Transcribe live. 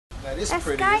That is The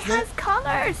pretty, sky isn't it? has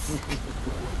colors.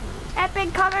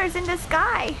 Epic colors in the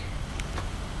sky.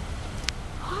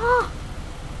 Oh.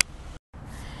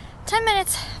 10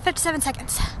 minutes, 57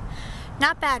 seconds.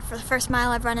 Not bad for the first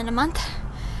mile I've run in a month.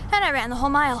 And I ran the whole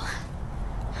mile.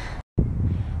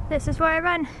 This is where I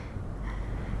run.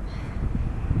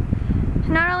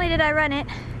 Not only did I run it,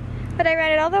 but I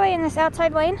ran it all the way in this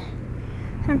outside lane.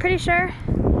 I'm pretty sure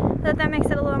that that makes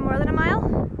it a little more than a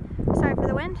mile. Sorry for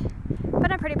the wind,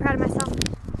 but I'm pretty proud of myself.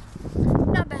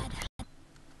 Not bad.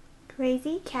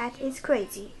 Crazy cat is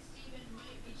crazy.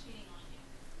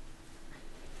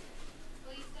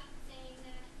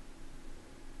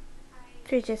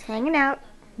 She's just hanging out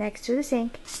next to the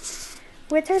sink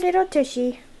with her little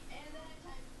tushy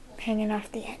hanging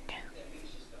off the end.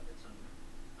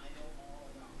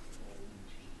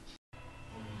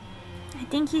 I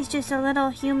think he's just a little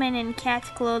human in cat's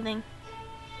clothing.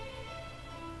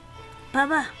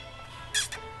 Bubba!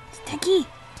 Stucky!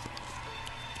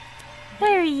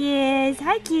 There he is!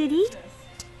 Hi, cutie!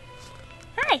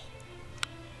 Hi!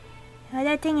 Oh,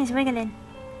 that thing is wiggling.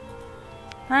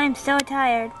 I'm so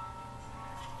tired.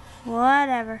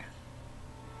 Whatever.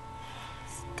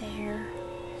 Stare.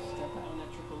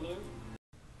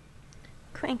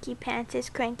 Cranky Pants is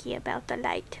cranky about the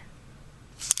light.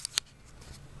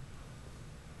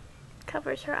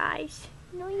 Covers her eyes.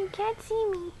 No, you can't see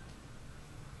me.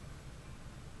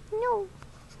 No.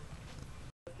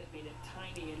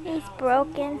 He's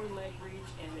broken.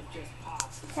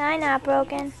 I'm not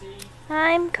broken.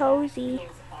 I'm cozy.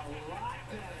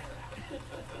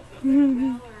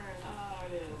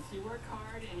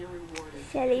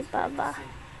 Silly Bubba.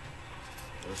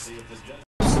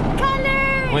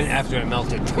 Colors! When after it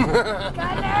melted.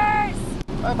 Colors!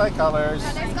 Bye-bye, colors.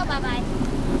 Colors, go bye-bye.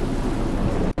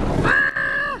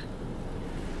 Ah!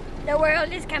 The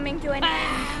world is coming to an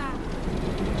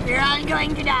end. You're all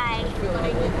going to die.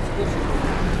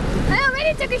 I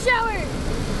already took a shower.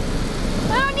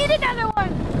 I don't need another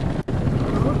one.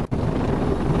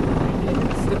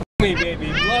 Blow me, baby,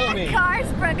 blow me. Car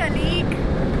sprung a leak.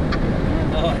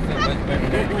 Oh, I feel much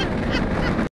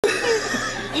better.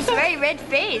 He's very red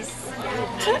face.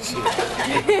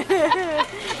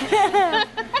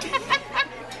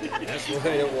 That's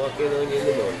why I don't walk in on you in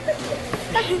the morning.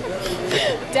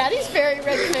 Daddy's very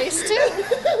red-faced too.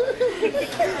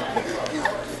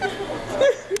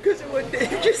 Because it wasn't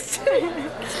interesting.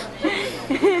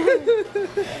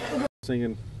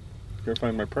 Singing, Go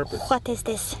Find My Purpose. What is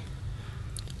this?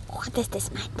 What is this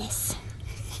madness?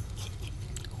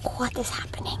 What is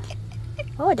happening?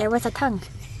 Oh, there was a tongue.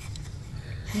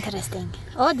 Interesting.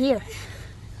 Oh dear.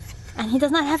 And he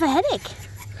does not have a headache.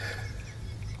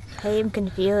 I am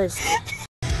confused.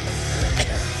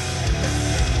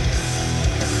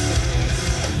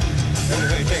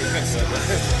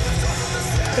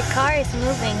 The car is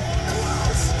moving.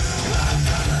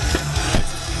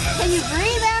 Can you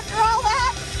breathe after all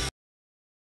that?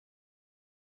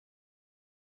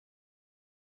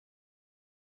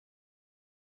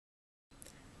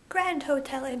 Grand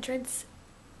Hotel entrance.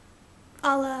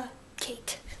 A la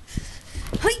Kate.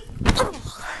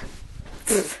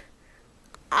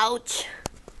 Ouch.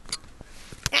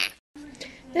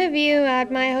 The view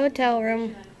at my hotel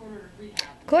room.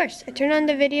 Of course, I turn on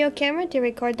the video camera to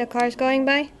record the cars going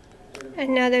by.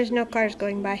 And now there's no cars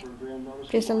going by.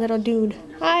 Just a little dude.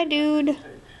 Hi, dude.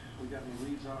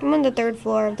 I'm on the 3rd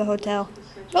floor of the hotel.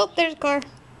 Oh, there's a car.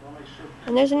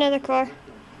 And there's another car.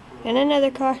 And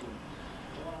another car.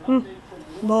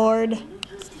 Bored.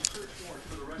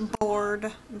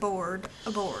 Bored, bored,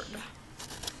 bored.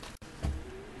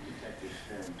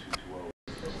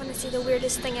 Want to see the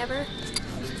weirdest thing ever?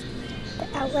 The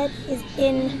outlet is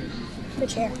in the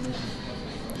chair.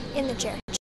 In the chair.